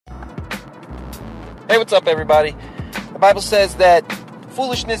Hey, what's up, everybody? The Bible says that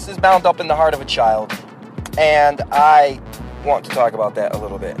foolishness is bound up in the heart of a child, and I want to talk about that a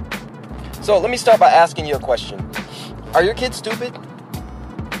little bit. So let me start by asking you a question. Are your kids stupid?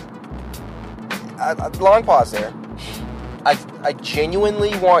 Long pause there. I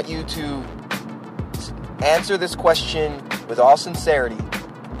genuinely want you to answer this question with all sincerity.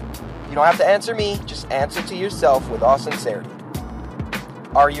 You don't have to answer me, just answer to yourself with all sincerity.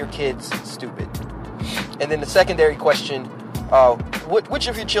 Are your kids stupid? And then the secondary question, which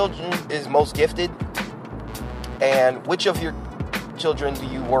of your children is most gifted? And which of your children do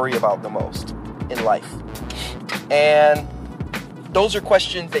you worry about the most in life? And those are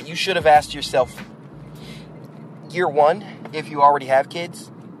questions that you should have asked yourself year one, if you already have kids.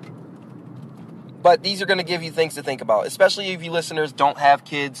 But these are going to give you things to think about, especially if you listeners don't have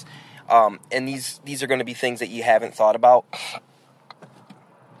kids. And these are going to be things that you haven't thought about.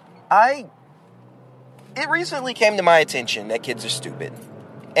 It recently came to my attention that kids are stupid.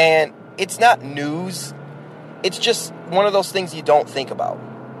 And it's not news. It's just one of those things you don't think about.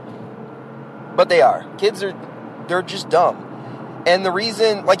 But they are. They're just dumb. And the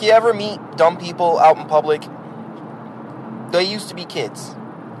reason, like, you ever meet dumb people out in public? They used to be kids.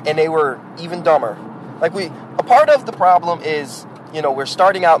 And they were even dumber. A part of the problem is, we're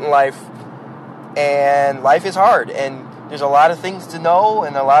starting out in life. And life is hard. And there's a lot of things to know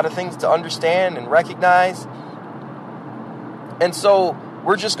and a lot of things to understand and recognize. And so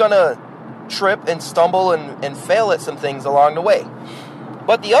we're just going to trip and stumble and fail at some things along the way.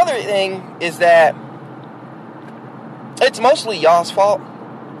 But the other thing is that it's mostly y'all's fault.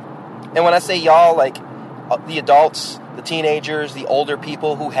 And when I say y'all, like the adults, the teenagers, the older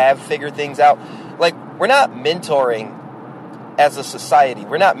people who have figured things out, we're not mentoring as a society.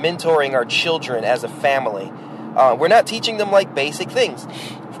 We're not mentoring our children as a family. We're not teaching them basic things.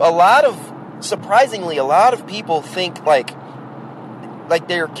 Surprisingly, a lot of people think like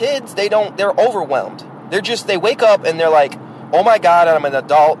they're kids. They're overwhelmed. They wake up and they're like, oh my God, I'm an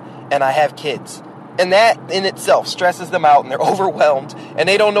adult and I have kids. And that in itself stresses them out and they're overwhelmed and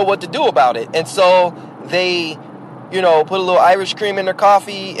they don't know what to do about it. And so they, put a little Irish cream in their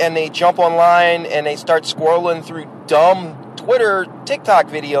coffee and they jump online and they start scrolling through dumb Twitter, TikTok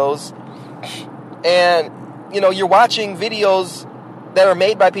videos. And you're watching videos that are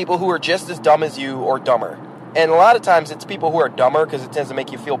made by people who are just as dumb as you or dumber. And a lot of times it's people who are dumber because it tends to make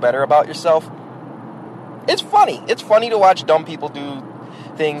you feel better about yourself. It's funny. It's funny to watch dumb people do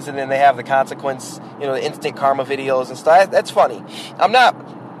things and then they have the consequence, the instant karma videos and stuff. That's funny. I'm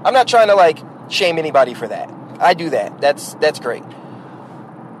not trying to shame anybody for that. I do that. That's great.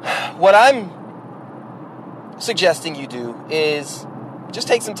 What I'm suggesting you do is just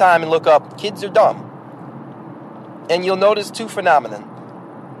take some time and look up kids are dumb. And you'll notice two phenomena.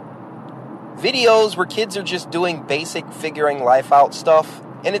 Videos where kids are just doing basic figuring life out stuff.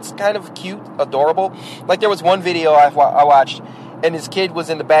 And it's kind of cute, adorable. There was one video I watched. And his kid was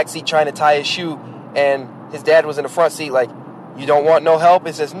in the back seat trying to tie his shoe. And his dad was in the front seat you don't want no help?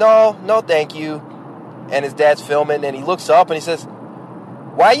 He says, no, thank you. And his dad's filming. And he looks up and he says,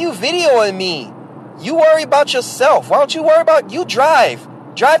 why are you videoing me? You worry about yourself. Why don't you worry about you drive?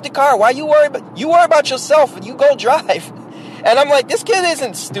 Drive the car. Why you worry about yourself and you go drive? And I'm like, this kid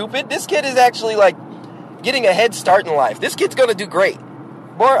isn't stupid. This kid is actually getting a head start in life. This kid's going to do great.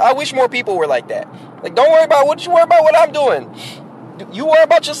 I wish more people were like that. Don't worry about what I'm doing. You worry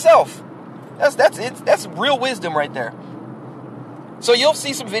about yourself. That's real wisdom right there. So you'll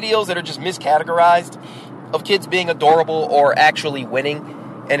see some videos that are just miscategorized of kids being adorable or actually winning.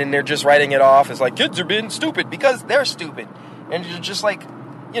 And then they're just writing it off as kids are being stupid because they're stupid. And you're just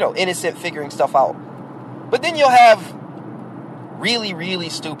innocent figuring stuff out. But then you'll have really, really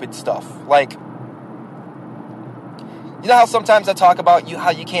stupid stuff. How sometimes I talk about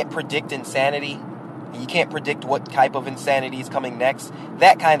how you can't predict insanity? You can't predict what type of insanity is coming next?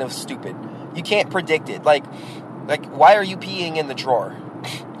 That kind of stupid. You can't predict it. Why are you peeing in the drawer?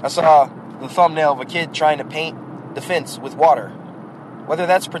 I saw the thumbnail of a kid trying to paint the fence with water. Whether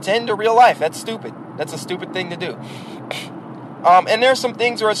that's pretend or real life, that's stupid. That's a stupid thing to do. And there's some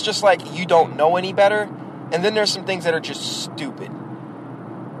things where it's just you don't know any better. And then there's some things that are just stupid.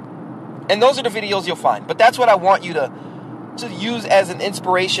 And those are the videos you'll find. But that's what I want you to use as an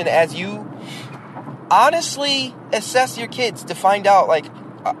inspiration as you honestly assess your kids to find out,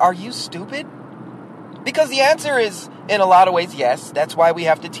 are you stupid? Because the answer is, in a lot of ways, yes. That's why we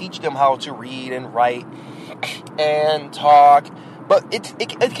have to teach them how to read and write and talk. But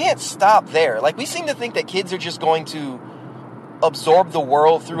it can't stop there. We seem to think that kids are just going to absorb the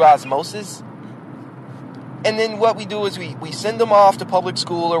world through osmosis. And then what we do is we send them off to public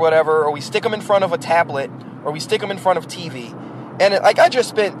school or whatever, or we stick them in front of a tablet, or we stick them in front of TV. And I just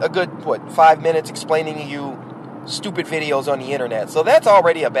spent a good, 5 minutes explaining to you stupid videos on the internet. So that's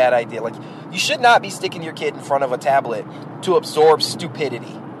already a bad idea. Like, you should not be sticking your kid in front of a tablet to absorb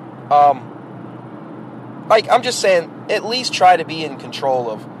stupidity. I'm just saying, at least try to be in control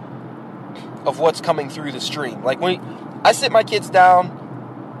of what's coming through the stream. Like, when I sit my kids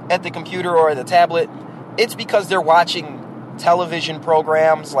down at the computer or the tablet, it's because they're watching television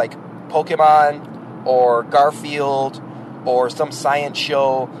programs like Pokemon or Garfield or some science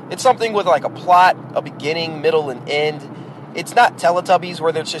show. It's something with like a plot, a beginning, middle, and end. It's not Teletubbies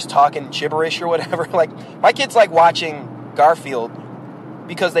where they're just talking gibberish or whatever. Like, my kids like watching Garfield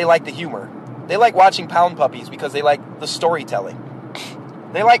because they like the humor. They like watching Pound Puppies because they like the storytelling.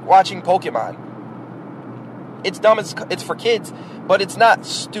 They like watching Pokemon. It's dumb, it's for kids, but it's not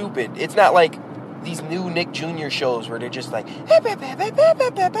stupid. It's not like these new Nick Jr. shows where they're just like,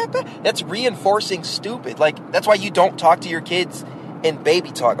 that's reinforcing stupid. Like, that's why you don't talk to your kids in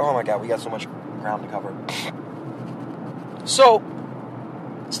baby talk. Oh my God, we got so much ground to cover. So,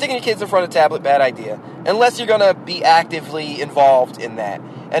 sticking your kids in front of a tablet, bad idea. Unless you're going to be actively involved in that.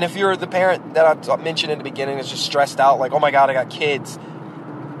 And if you're the parent that I mentioned in the beginning is just stressed out, like, oh my God, I got kids,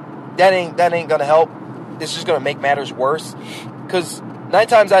 that ain't going to help. It's just going to make matters worse. Because 9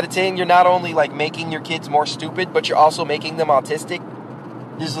 times out of 10, you're not only like making your kids more stupid, but you're also making them autistic.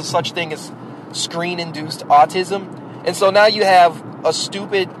 There's a such thing as screen-induced autism. And so now you have a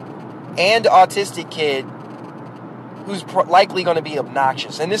stupid and autistic kid who's likely going to be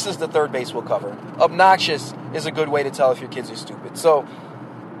obnoxious. And this is the third base we'll cover. Obnoxious is a good way to tell if your kids are stupid. So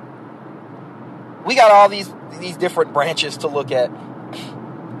we got all these different branches to look at.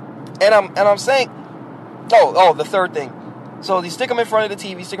 And I'm saying, the third thing. So you stick them in front of the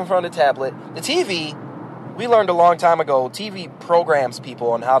TV, stick them in front of the tablet. The TV, we learned a long time ago, TV programs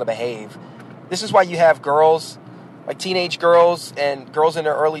people on how to behave. This is why you have girls, like teenage girls and girls in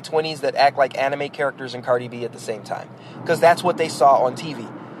their early 20s that act like anime characters and Cardi B at the same time. Because that's what they saw on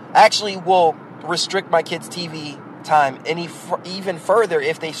TV. I actually will restrict my kids' TV time even further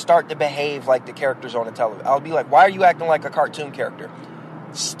if they start to behave like the characters on the television. I'll be like, why are you acting like a cartoon character?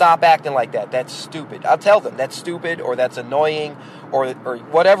 Stop acting like that. That's stupid. I'll tell them that's stupid or that's annoying or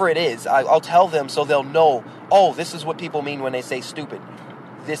whatever it is. I'll tell them so they'll know, oh, this is what people mean when they say stupid.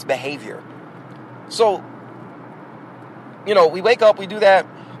 This behavior. So, we wake up, we do that,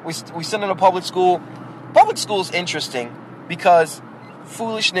 we send them to public school. Public school is interesting because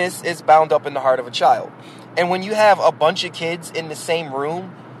foolishness is bound up in the heart of a child. And when you have a bunch of kids in the same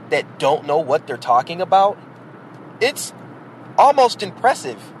room that don't know what they're talking about, it's almost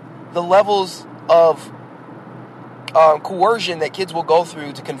impressive the levels of coercion that kids will go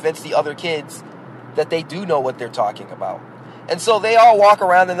through to convince the other kids that they do know what they're talking about. And so they all walk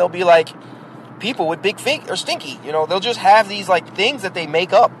around and they'll be like, people with big feet are stinky. They'll just have these like things that they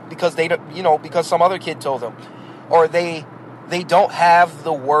make up because because some other kid told them, or they don't have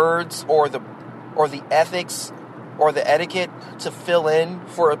the words or the ethics or the etiquette to fill in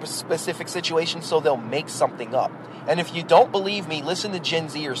for a specific situation, so they'll make something up. And if you don't believe me, listen to Gen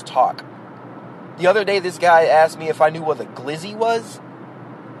Zers talk. The other day, this guy asked me if I knew what a glizzy was.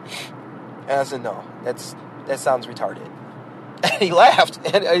 And I said, no, that sounds retarded. And he laughed.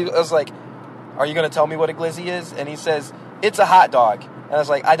 And I was like, are you going to tell me what a glizzy is? And he says, it's a hot dog. And I was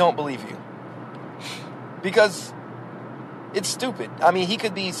like, I don't believe you. Because it's stupid. I mean, he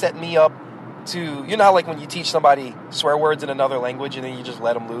could be setting me up to, how like when you teach somebody swear words in another language and then you just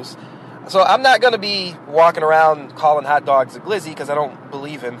let them loose. So I'm not going to be walking around calling hot dogs a glizzy because I don't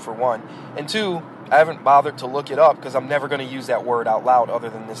believe him, for one. And two, I haven't bothered to look it up because I'm never going to use that word out loud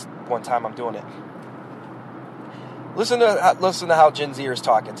other than this one time I'm doing it. Listen to how Gen Zers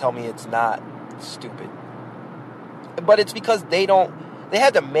talk and tell me it's not stupid. But it's because they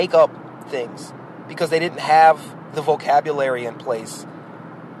had to make up things because they didn't have the vocabulary in place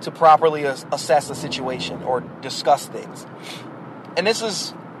to properly assess a situation or discuss things. And this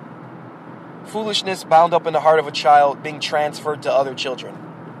is foolishness bound up in the heart of a child being transferred to other children.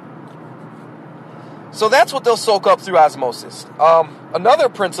 So that's what they'll soak up through osmosis. Another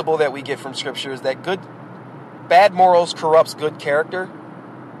principle that we get from Scripture is that bad morals corrupts good character.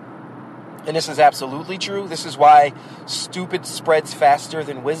 And this is absolutely true. This is why stupid spreads faster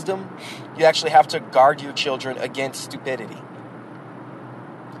than wisdom. You actually have to guard your children against stupidity.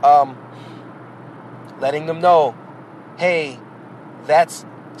 Letting them know, hey, that's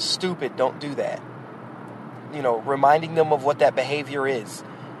stupid, don't do that. Reminding them of what that behavior is.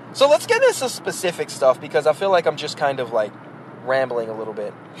 So let's get into some specific stuff because I feel like I'm just kind of like rambling a little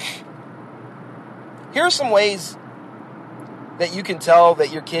bit. Here are some ways that you can tell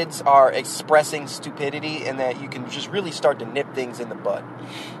that your kids are expressing stupidity and that you can just really start to nip things in the bud.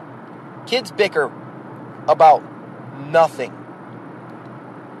 Kids bicker about nothing.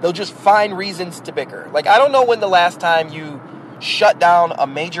 They'll just find reasons to bicker. Like, I don't know when the last time you shut down a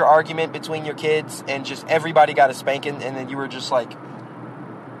major argument between your kids and just everybody got a spanking and then you were just like,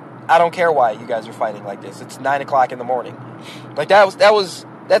 I don't care why you guys are fighting like this. It's 9 o'clock in the morning. Like,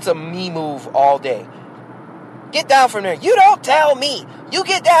 that's a me move all day. Get down from there. You don't tell me. You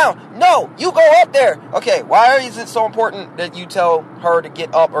get down. No, you go up there. Okay, why is it so important that you tell her to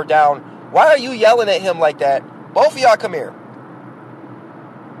get up or down? Why are you yelling at him like that? Both of y'all come here.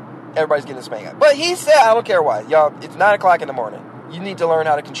 Everybody's getting a spank. But he said, I don't care why. Y'all, it's 9 o'clock in the morning. You need to learn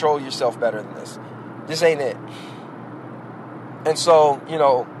how to control yourself better than this. This ain't it. And so,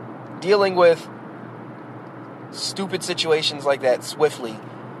 dealing with stupid situations like that swiftly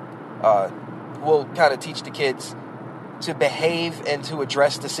will kind of teach the kids to behave and to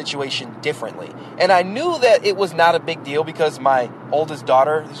address the situation differently. And I knew that it was not a big deal because my oldest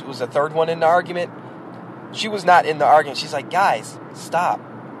daughter, who was the third one in the argument, she was not in the argument. She's like, guys, stop.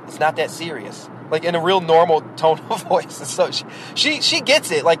 It's not that serious. Like, in a real normal tone of voice. And so she gets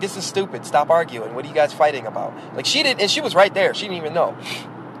it. Like, this is stupid. Stop arguing. What are you guys fighting about? Like, she didn't, and she was right there. She didn't even know.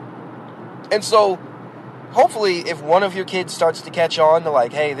 And so, hopefully, if one of your kids starts to catch on to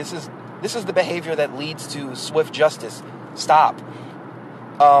like, hey, this is the behavior that leads to swift justice. Stop.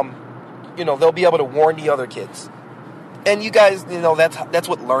 They'll be able to warn the other kids. And you guys, that's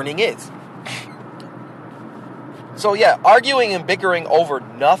what learning is. So yeah, arguing and bickering over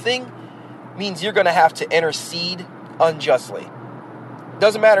nothing means you're going to have to intercede unjustly.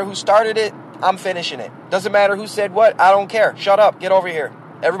 Doesn't matter who started it, I'm finishing it. Doesn't matter who said what, I don't care. Shut up, get over here.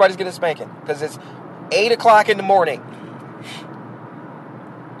 Everybody's getting spanking because it's 8 o'clock in the morning.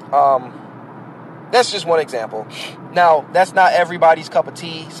 That's just one example. Now, that's not everybody's cup of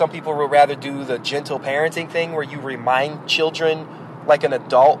tea. Some people would rather do the gentle parenting thing where you remind children like an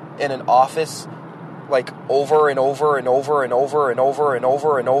adult in an office, like over and over and over and over and over and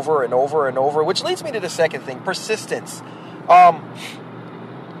over and over and over and over, which leads me to the second thing, persistence.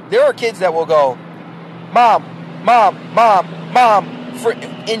 There are kids that will go, Mom, for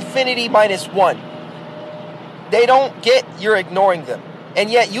infinity minus 1. They don't get you're ignoring them. And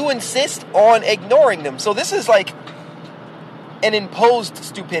yet you insist on ignoring them. So this is like an imposed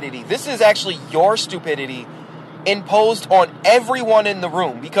stupidity. This is actually your stupidity imposed on everyone in the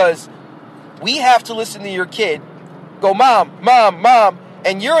room. Because we have to listen to your kid go, Mom,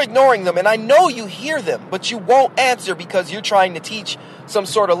 and you're ignoring them. And I know you hear them, but you won't answer because you're trying to teach some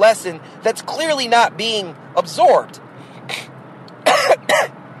sort of lesson that's clearly not being absorbed.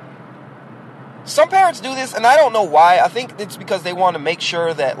 Some parents do this, and I don't know why. I think it's because they want to make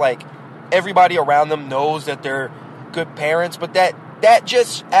sure that, like, everybody around them knows that they're good parents, but that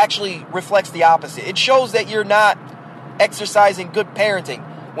just actually reflects the opposite. It shows that you're not exercising good parenting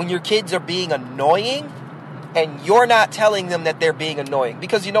when your kids are being annoying and you're not telling them that they're being annoying.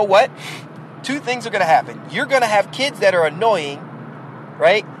 Because you know what? Two things are going to happen. You're going to have kids that are annoying,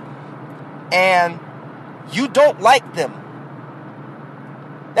 right? And you don't like them.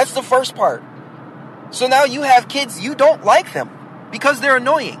 That's the first part. So now you have kids, you don't like them because they're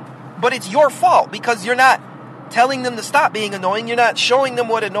annoying. But it's your fault because you're not telling them to stop being annoying. You're not showing them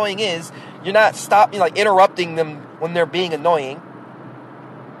what annoying is. You're not interrupting them when they're being annoying.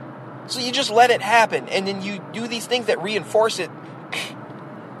 So you just let it happen. And then you do these things that reinforce it.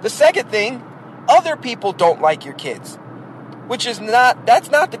 The second thing, other people don't like your kids. That's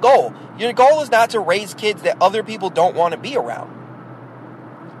not the goal. Your goal is not to raise kids that other people don't want to be around.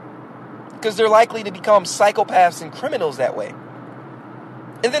 Because they're likely to become psychopaths and criminals that way.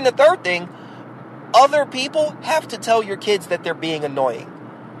 And then the third thing, other people have to tell your kids that they're being annoying.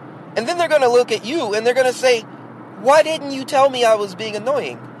 And then they're going to look at you and they're going to say, why didn't you tell me I was being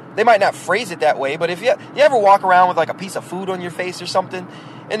annoying? They might not phrase it that way, but if you ever walk around with like a piece of food on your face or something,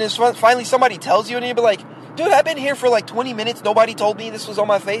 and then finally somebody tells you and you'll be like, dude, I've been here for like 20 minutes. Nobody told me this was on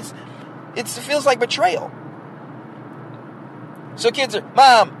my face. It feels like betrayal. So kids are,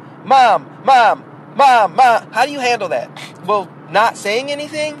 Mom. How do you handle that? Well, not saying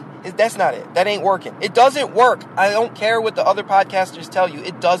anything, that's not it. That ain't working. It doesn't work. I don't care what the other podcasters tell you.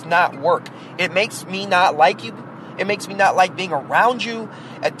 It does not work. It makes me not like you. It makes me not like being around you.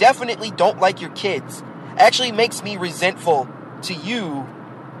 I definitely don't like your kids. Actually makes me resentful to you.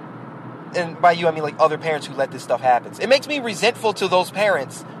 And by you, I mean like other parents who let this stuff happen. It makes me resentful to those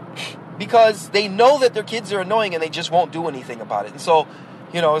parents because they know that their kids are annoying and they just won't do anything about it. And so,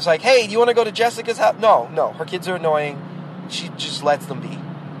 it's like, hey, do you want to go to Jessica's house? No, her kids are annoying. She just lets them be.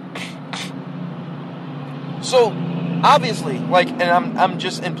 So, obviously, like, and I'm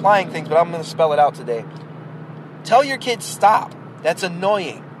just implying things, but I'm going to spell it out today. Tell your kids stop. That's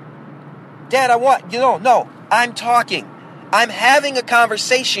annoying. Dad, no, I'm talking. I'm having a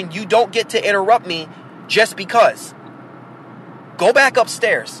conversation. You don't get to interrupt me just because. Go back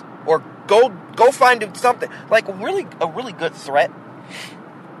upstairs or go find something. Like a really good threat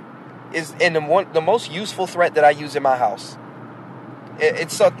is the most useful threat that I use in my house.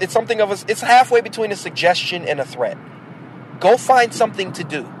 It's something it's halfway between a suggestion and a threat. Go find something to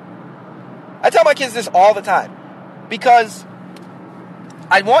do. I tell my kids this all the time because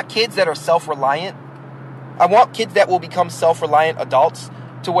I want kids that are self-reliant. I want kids that will become self-reliant adults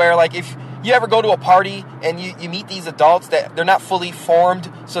to where, like, if you ever go to a party and you meet these adults that they're not fully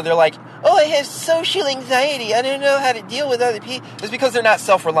formed, so they're like, oh, I have social anxiety, I don't know how to deal with other people. It's because they're not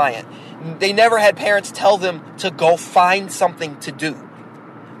self-reliant. They never had parents tell them to go find something to do.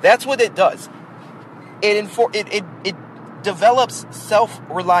 That's what it does. It develops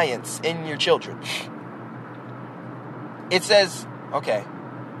self-reliance in your children. It says, okay,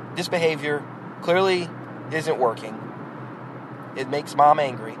 this behavior clearly isn't working. It makes mom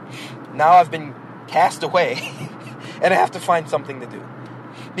angry. Now I've been cast away and I have to find something to do.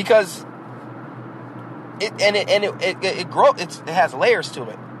 Because it has layers to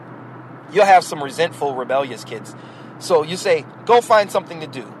it. You'll have some resentful, rebellious kids. So you say, go find something to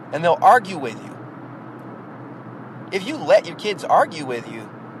do. And they'll argue with you. If you let your kids argue with you,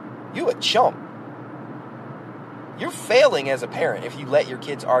 you a chump. You're failing as a parent if you let your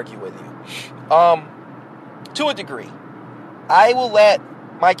kids argue with you. To a degree. I will let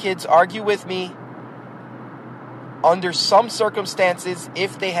my kids argue with me under some circumstances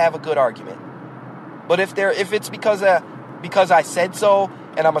if they have a good argument. But if it's because I said so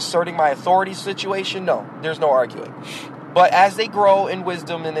and I'm asserting my authority situation, no, there's no arguing. But as they grow in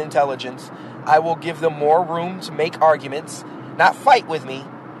wisdom and intelligence, I will give them more room to make arguments, not fight with me,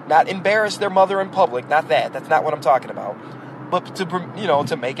 not embarrass their mother in public, not that. That's not what I'm talking about. But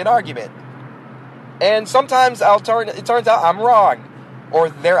to make an argument. And sometimes it turns out I'm wrong, or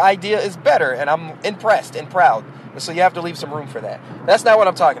their idea is better, and I'm impressed and proud. So you have to leave some room for that. That's not what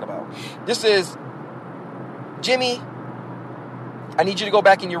I'm talking about. This is, Jimmy, I need you to go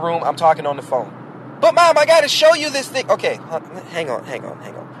back in your room. I'm talking on the phone. But Mom, I got to show you this thing. Okay, hang on.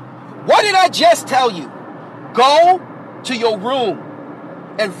 What did I just tell you? Go to your room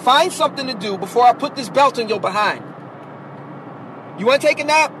and find something to do before I put this belt on your behind. You want to take a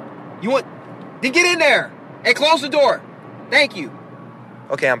nap? Then get in there and close the door. Thank you.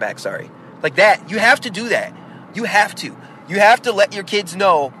 Okay, I'm back. Sorry. Like that. You have to do that. You have to. You have to let your kids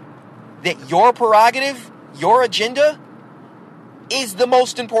know that your prerogative, your agenda, is the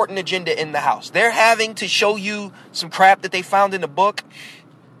most important agenda in the house. They're having to show you some crap that they found in a book.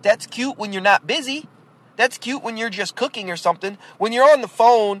 That's cute when you're not busy. That's cute when you're just cooking or something. When you're on the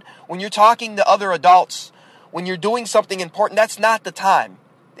phone, when you're talking to other adults, when you're doing something important, that's not the time.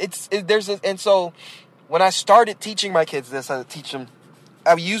 And so when I started teaching my kids this, I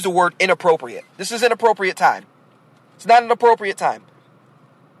used the word inappropriate. This is an appropriate time. It's not an appropriate time.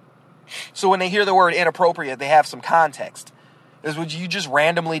 So when they hear the word inappropriate, they have some context. Would you just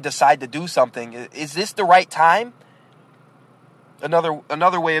randomly decide to do something? Is this the right time?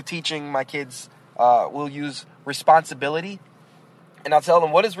 Another way of teaching my kids will use responsibility. And I'll tell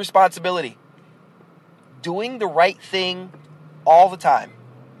them, what is responsibility? Doing the right thing all the time.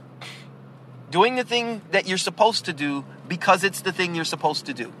 Doing the thing that you're supposed to do because it's the thing you're supposed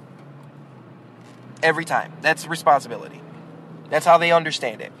to do. Every time. That's responsibility. That's how they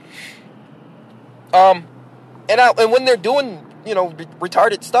understand it. And when they're doing,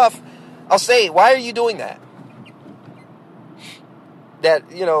 retarded stuff, I'll say, why are you doing that? That,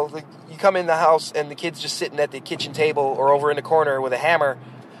 you come in the house and the kid's just sitting at the kitchen table or over in the corner with a hammer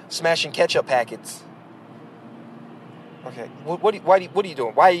smashing ketchup packets. Okay, what are you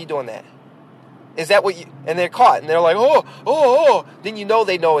doing? Why are you doing that? Is that what you... And they're caught, and they're like, oh. Then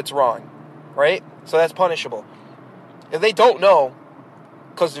they know it's wrong, right? So that's punishable. If they don't know,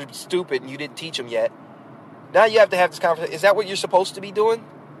 because they're stupid and you didn't teach them yet, now you have to have this conversation. Is that what you're supposed to be doing?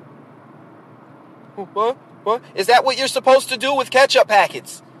 What? Is that what you're supposed to do with ketchup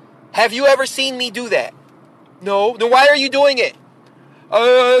packets? Have you ever seen me do that? No. Then why are you doing it?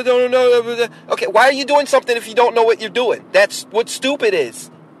 I don't know. Okay, why are you doing something if you don't know what you're doing? That's what stupid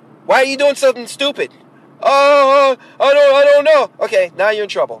is. Why are you doing something stupid? I don't know. Okay, now you're in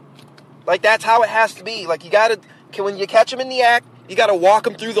trouble. Like, that's how it has to be. Like, when you catch them in the act, you gotta walk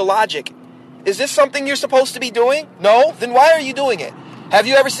them through the logic. Is this something you're supposed to be doing? No? Then why are you doing it? Have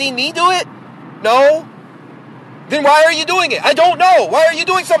you ever seen me do it? No? Then why are you doing it? I don't know. Why are you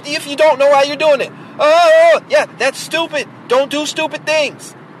doing something if you don't know why you're doing it? Oh, yeah, that's stupid. Don't do stupid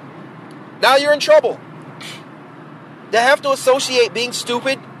things. Now you're in trouble. They have to associate being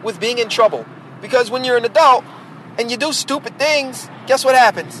stupid with being in trouble. Because when you're an adult and you do stupid things, guess what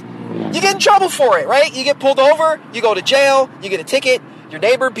happens? You get in trouble for it, right? You get pulled over, you go to jail, you get a ticket, your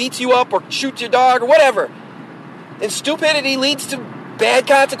neighbor beats you up or shoots your dog or whatever. And stupidity leads to bad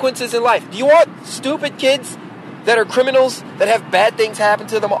consequences in life. Do you want stupid kids that are criminals, that have bad things happen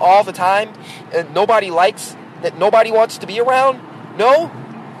to them all the time, and nobody likes, that nobody wants to be around? No.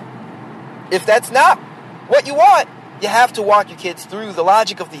 If that's not what you want, you have to walk your kids through the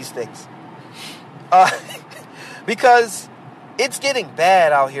logic of these things. Because it's getting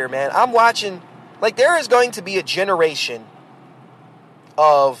bad out here, man. I'm watching, like, there is going to be a generation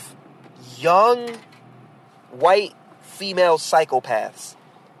of young white female psychopaths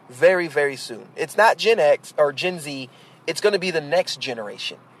very, very soon. It's not Gen X or Gen Z. It's going to be the next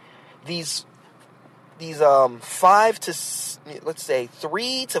generation. These 3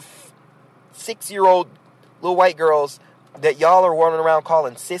 to 6 year old little white girls that y'all are running around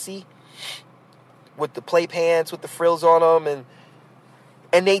calling sissy, with the play pants with the frills on them,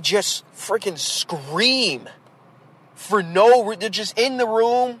 and they just freaking scream for they're just in the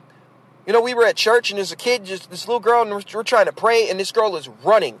room. You know, we were at church and there's a kid, just this little girl, and we're trying to pray, and this girl is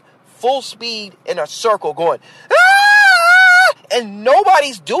running full speed in a circle going, ah! And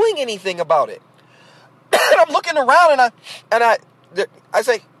nobody's doing anything about it. And I'm looking around and I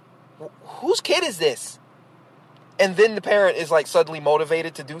say, whose kid is this? And then the parent is like suddenly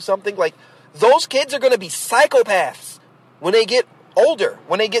motivated to do something. Like, those kids are going to be psychopaths when they get older,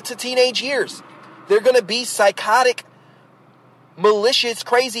 when they get to teenage years. They're going to be psychotic, malicious,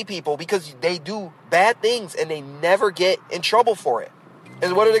 crazy people because they do bad things and they never get in trouble for it.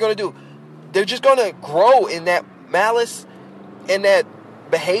 And what are they going to do? They're just going to grow in that malice and that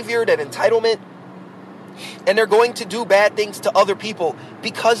behavior, that entitlement. And they're going to do bad things to other people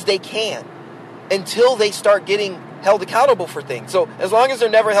because they can, until they start getting held accountable for things. So as long as they're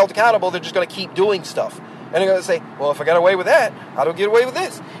never held accountable, they're just going to keep doing stuff. And they're going to say, well, if I got away with that, I don't get away with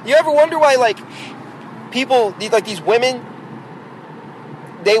this. You ever wonder why, like, people, like these women,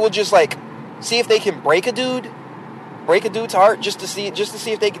 they will just, like, see if they can break a dude's heart just to see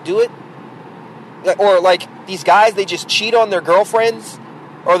if they can do it? Or, like, these guys, they just cheat on their girlfriends,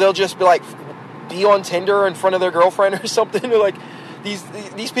 or they'll just be on Tinder in front of their girlfriend or something. Or, like,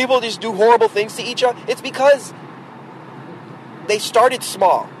 these people just do horrible things to each other. It's because they started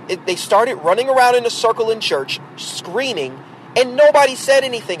small. They started running around in a circle in church, screaming, and nobody said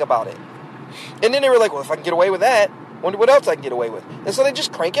anything about it. And then they were like, well, if I can get away with that, wonder what else I can get away with. And so they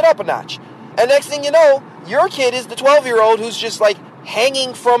just crank it up a notch. And next thing you know, your kid is the 12-year-old who's just, like,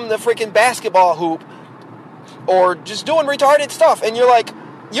 hanging from the freaking basketball hoop or just doing retarded stuff. And you're like,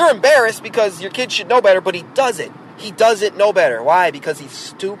 you're embarrassed because your kid should know better, but he doesn't. He doesn't know better. Why? Because he's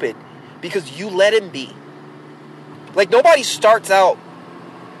stupid. Because you let him be. Like, nobody starts out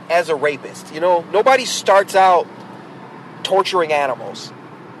as a rapist, you know? Nobody starts out torturing animals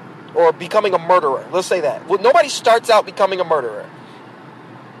or becoming a murderer. Let's say that. Well, nobody starts out becoming a murderer.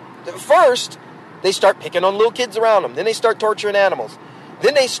 First, they start picking on little kids around them. Then they start torturing animals.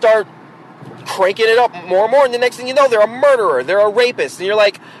 Then they start cranking it up more and more, and the next thing you know, they're a murderer, they're a rapist, and you're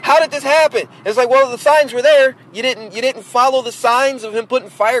like, how did this happen? And it's like, well, the signs were there. You didn't follow the signs of him putting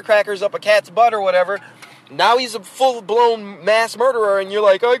firecrackers up a cat's butt or whatever. Now he's a full-blown mass murderer, and you're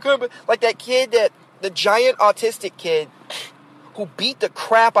like, oh, I couldn't. Like that kid, the giant autistic kid who beat the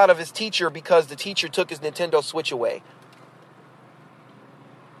crap out of his teacher because the teacher took his Nintendo Switch away.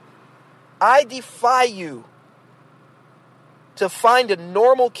 I defy you to find a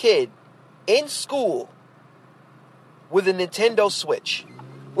normal kid in school with a Nintendo Switch.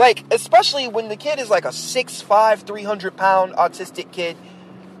 Like, especially when the kid is like a 6'5", 300-pound autistic kid.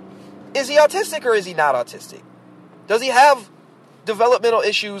 Is he autistic or is he not autistic? Does he have developmental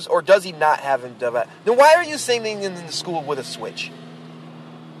issues or does he not have them? Then why are you sending him into school with a Switch?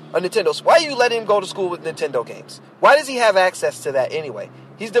 A Nintendo Switch? Why are you letting him go to school with Nintendo games? Why does he have access to that anyway?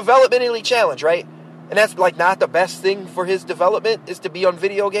 He's developmentally challenged, right? And that's like not the best thing for his development is to be on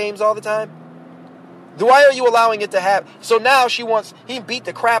video games all the time. Then why are you allowing it to happen? So now he beat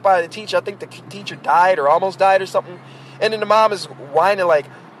the crap out of the teacher. I think the teacher died or almost died or something. And then the mom is whining like,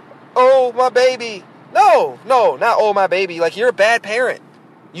 oh, my baby. No, not oh, my baby. Like, you're a bad parent.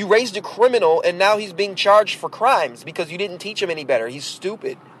 You raised a criminal and now he's being charged for crimes because you didn't teach him any better. He's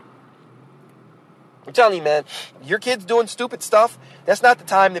stupid. I'm telling you, man, your kid's doing stupid stuff. That's not the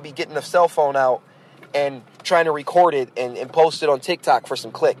time to be getting a cell phone out and trying to record it and post it on TikTok for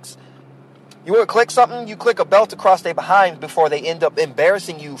some clicks. You want to click something? You click a belt across their behind before they end up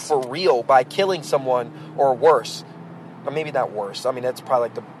embarrassing you for real by killing someone or worse. Or maybe not worse. I mean, that's probably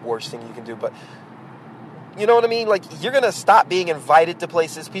like the worst thing you can do. But you know what I mean? Like, you're going to stop being invited to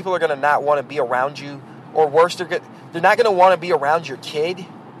places. People are going to not want to be around you. Or worse, they're not going to want to be around your kid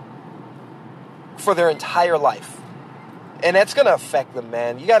for their entire life. And that's going to affect them,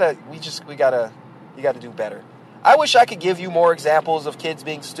 man. We gotta do better. I wish I could give you more examples of kids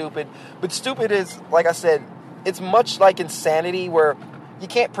being stupid, but stupid is, like I said, it's much like insanity where you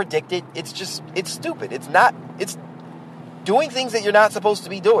can't predict it. It's stupid. It's doing things that you're not supposed to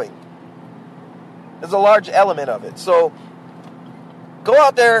be doing. There's a large element of it. So go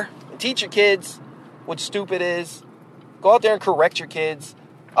out there and teach your kids what stupid is. Go out there and correct your kids.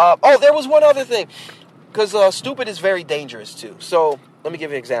 There was one other thing, because stupid is very dangerous too. So let me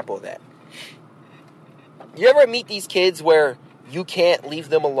give you an example of that. You ever meet these kids where you can't leave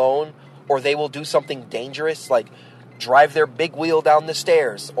them alone, or they will do something dangerous, like drive their big wheel down the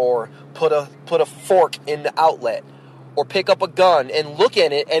stairs, or put a fork in the outlet, or pick up a gun and look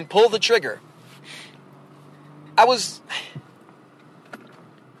at it and pull the trigger?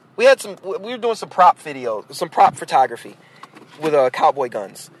 We were doing some prop photography with cowboy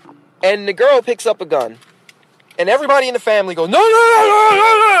guns, and the girl picks up a gun, and everybody in the family goes,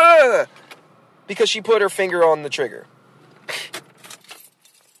 no, because she put her finger on the trigger.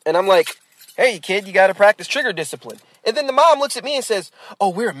 And I'm like, hey, kid, you got to practice trigger discipline. And then the mom looks at me and says, oh,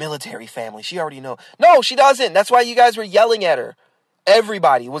 we're a military family. She already knows. No, she doesn't. That's why you guys were yelling at her.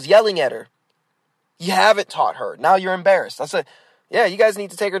 Everybody was yelling at her. You haven't taught her. Now you're embarrassed. I said, yeah, you guys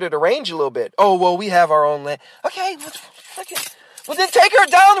need to take her to the range a little bit. Oh, well, we have our own land. Okay, well, then take her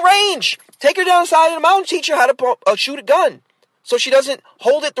down the range. Take her down the side of the mountain. Teach her how to shoot a gun so she doesn't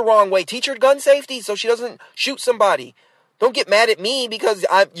hold it the wrong way. Teach her gun safety so she doesn't shoot somebody. Don't get mad at me because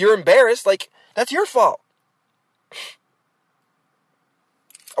you're embarrassed. Like, that's your fault.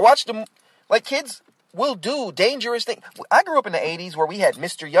 I watched them, like, kids will do dangerous things. I grew up in the 80s where we had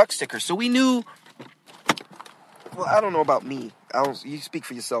Mr. Yuck stickers, so we knew. Well, I don't know about me. You speak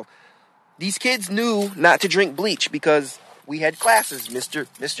for yourself. These kids knew not to drink bleach because we had classes, Mr.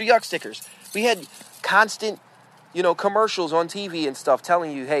 Yuck stickers. We had constant, commercials on TV and stuff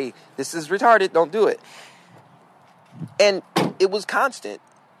telling you, hey, this is retarded, don't do it. And it was constant.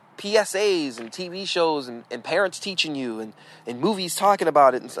 PSAs and TV shows and parents teaching you and movies talking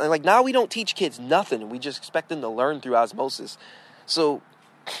about it. And like, now we don't teach kids nothing. We just expect them to learn through osmosis. So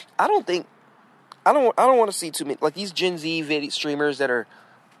I don't want to see too many, like these Gen Z streamers that are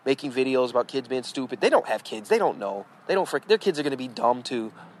making videos about kids being stupid. They don't have kids. They don't know. Their kids are going to be dumb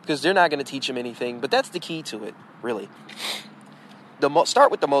too because they're not going to teach them anything. But that's the key to it, really. Start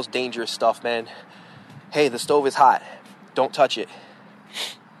with the most dangerous stuff, man. Hey, the stove is hot. Don't touch it.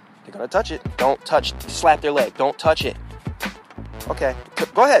 They're going to touch it. Don't touch. Slap their leg. Don't touch it. Okay.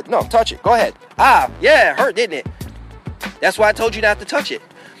 Go ahead. No, touch it. Go ahead. Ah, yeah, it hurt, didn't it? That's why I told you not to touch it.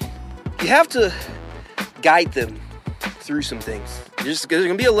 You have to guide them through some things. There's going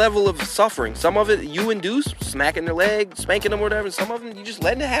to be a level of suffering. Some of it you induce, smacking their leg, spanking them or whatever. Some of them you just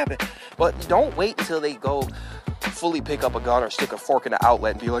letting it happen. But don't wait until they go fully pick up a gun or stick a fork in the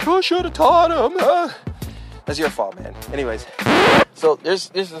outlet and be like, oh, I should have taught them. That's your fault, man. Anyways, so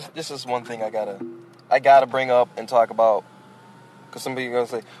this is one thing I gotta bring up and talk about, because some people are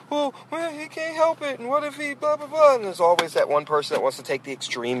gonna say, well, he can't help it, and what if he blah blah blah? And there's always that one person that wants to take the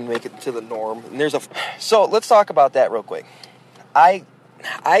extreme and make it to the norm. And so let's talk about that real quick. I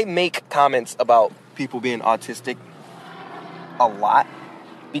make comments about people being autistic a lot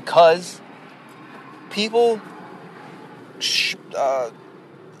because people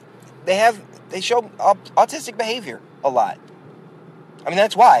they show autistic behavior a lot. I mean,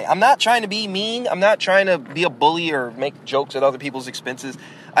 that's why. I'm not trying to be mean. I'm not trying to be a bully or make jokes at other people's expenses.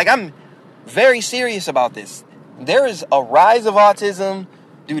 Like, I'm very serious about this. There is a rise of autism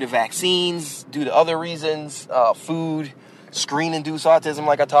due to vaccines, due to other reasons, food, screen-induced autism,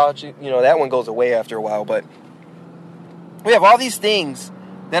 like I taught you. That one goes away after a while. But we have all these things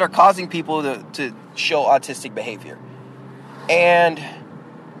that are causing people to show autistic behavior. And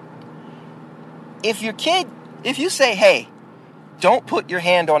if you say, hey, don't put your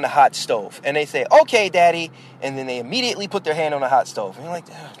hand on the hot stove, and they say, okay, daddy, and then they immediately put their hand on the hot stove, and you're like,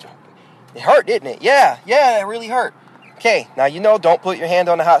 it hurt, didn't it? Yeah, it really hurt. Okay, now don't put your hand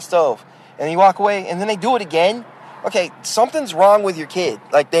on the hot stove. And you walk away, and then they do it again. Okay, something's wrong with your kid.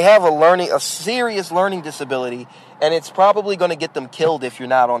 Like, they have a serious learning disability, and it's probably going to get them killed if you're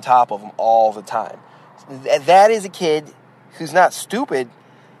not on top of them all the time. That is a kid who's not stupid.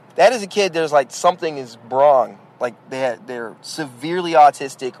 That is a kid there's like something is wrong. like they're severely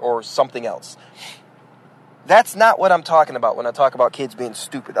autistic or something else. That's not what I'm talking about when I talk about kids being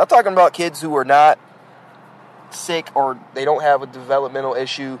stupid. I'm talking about kids who are not sick or they don't have a developmental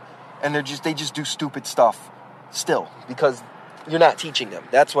issue and they just do stupid stuff still because you're not teaching them.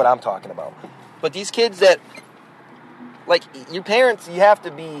 That's what I'm talking about. But these kids that, like, your parents, you have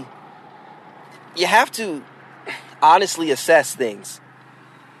to honestly assess things.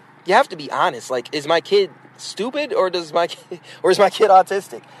 You have to be honest. Like, is my kid stupid or is my kid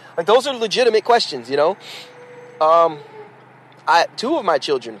autistic? Like, those are legitimate questions, you know? Two of my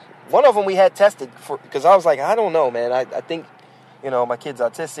children, one of them we had tested for, because I was like, I don't know, man. I think, you know, my kid's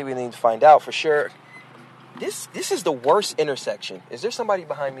autistic. We need to find out for sure. This is the worst intersection. Is there somebody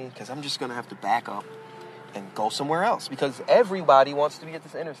behind me? Because I'm just going to have to back up and go somewhere else because everybody wants to be at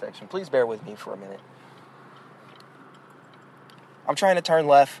this intersection. Please bear with me for a minute. I'm trying to turn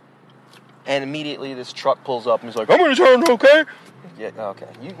left, and immediately this truck pulls up and he's like, I'm going to turn, okay? Yeah, okay.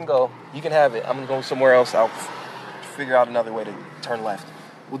 You can go. You can have it. I'm going to go somewhere else. I'll figure out another way to turn left.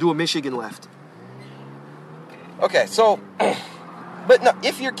 We'll do a Michigan left. Okay, so, but no,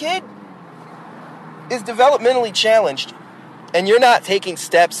 if your kid is developmentally challenged and you're not taking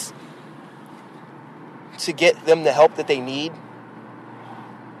steps to get them the help that they need,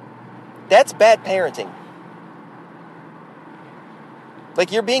 that's bad parenting.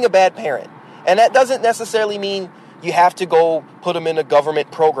 Like, you're being a bad parent. And that doesn't necessarily mean you have to go put them in a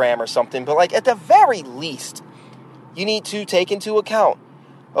government program or something. But, like, at the very least, you need to take into account,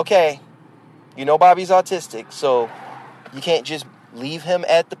 okay, you know Bobby's autistic, so you can't just leave him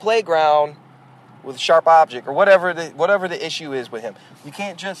at the playground with a sharp object or whatever the issue is with him. You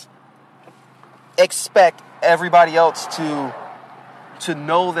can't just expect everybody else to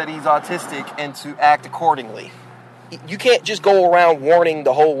know that he's autistic and to act accordingly. You can't just go around warning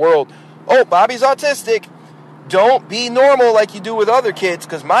the whole world, oh, Bobby's autistic. Don't be normal like you do with other kids,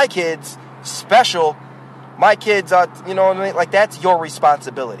 because my kid's special. My kids are, you know what I mean? Like, that's your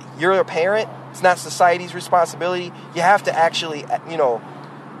responsibility. You're a parent. It's not society's responsibility. You have to actually, you know,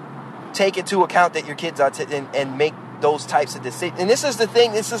 take into account that your kid's autistic and make those types of decisions. And this is the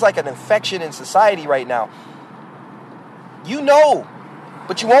thing. This is like an infection in society right now. You know,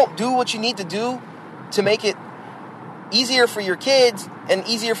 but you won't do what you need to do to make it easier for your kids and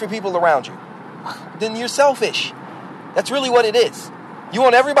easier for people around you. Then you're selfish. That's really what it is. You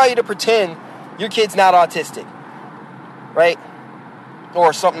want everybody to pretend your kid's not autistic, right?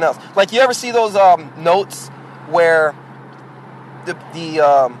 Or something else. Like, you ever see those notes where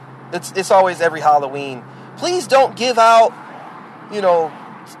it's always every Halloween, please don't give out, you know,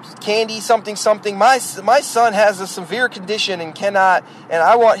 candy, something. My son has a severe condition and cannot, and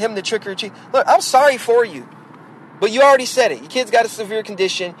I want him to trick or treat. Look, I'm sorry for you, but you already said it. Your kid's got a severe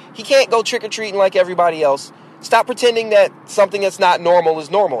condition. He can't go trick or treating like everybody else. Stop pretending that something that's not normal is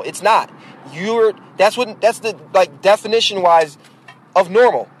normal. It's not. That's the, like, definition wise of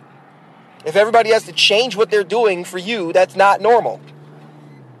normal. If everybody has to change what they're doing for you, that's not normal.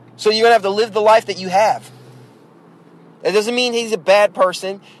 So you're going to have to live the life that you have. It doesn't mean he's a bad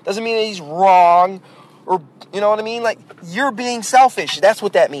person. Doesn't mean that he's wrong. Or, you know what I mean? Like, you're being selfish. That's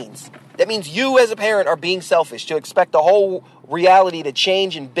what that means. That means you as a parent are being selfish to expect the whole reality to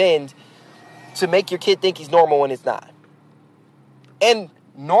change and bend to make your kid think he's normal when it's not. And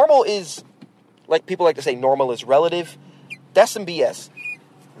normal is, like people like to say, normal is relative. That's some BS.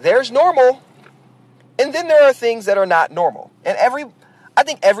 There's normal, and then there are things that are not normal. And I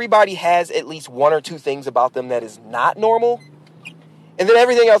think everybody has at least one or two things about them that is not normal, and then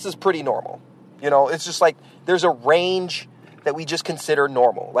everything else is pretty normal. You know, it's just like there's a range that we just consider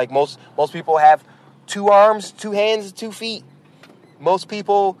normal. Like most people have 2 arms, 2 hands, 2 feet. Most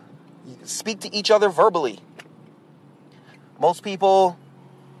people speak to each other verbally. Most people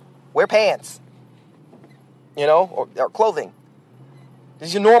wear pants, you know, or clothing.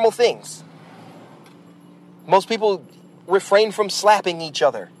 These are normal things. Most people refrain from slapping each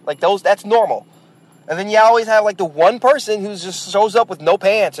other. Like that's normal. And then you always have like the one person who just shows up with no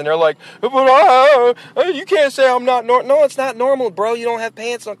pants and they're like, but you can't say I'm not normal. No, it's not normal, bro. You don't have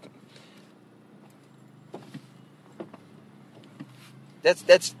pants on.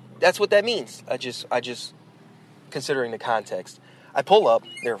 That's what that means. I just considering the context. I pull up,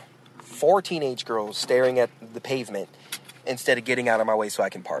 there are 4 teenage girls staring at the pavement instead of getting out of my way so I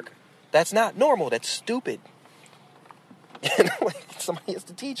can park. That's not normal. That's stupid. Somebody has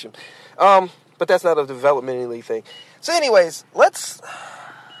to teach them. But that's not a developmentally thing. So anyways,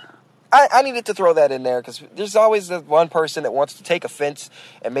 I needed to throw that in there because there's always that one person that wants to take offense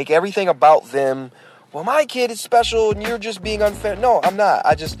and make everything about them. Well, my kid is special and you're just being unfair. No, I'm not.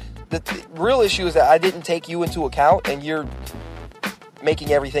 The real issue is that I didn't take you into account, and you're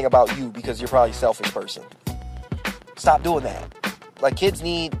making everything about you because you're probably a selfish person. Stop doing that. Like, kids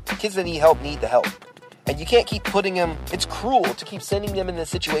that need help need the help. And you can't keep putting them, it's cruel to keep sending them into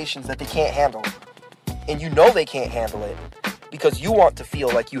situations that they can't handle. And you know they can't handle it because you want to feel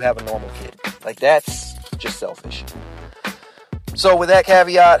like you have a normal kid. Like, that's just selfish. So with that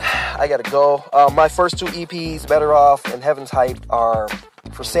caveat, I gotta go. My first 2 EPs, Better Off and Heaven's Hype, are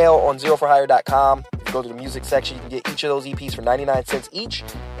for sale on zeroforhire.com. If you go to the music section, you can get each of those EPs for 99 cents each.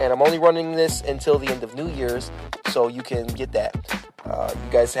 And I'm only running this until the end of New Year's, so you can get that.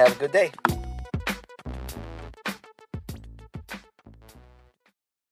 You guys have a good day.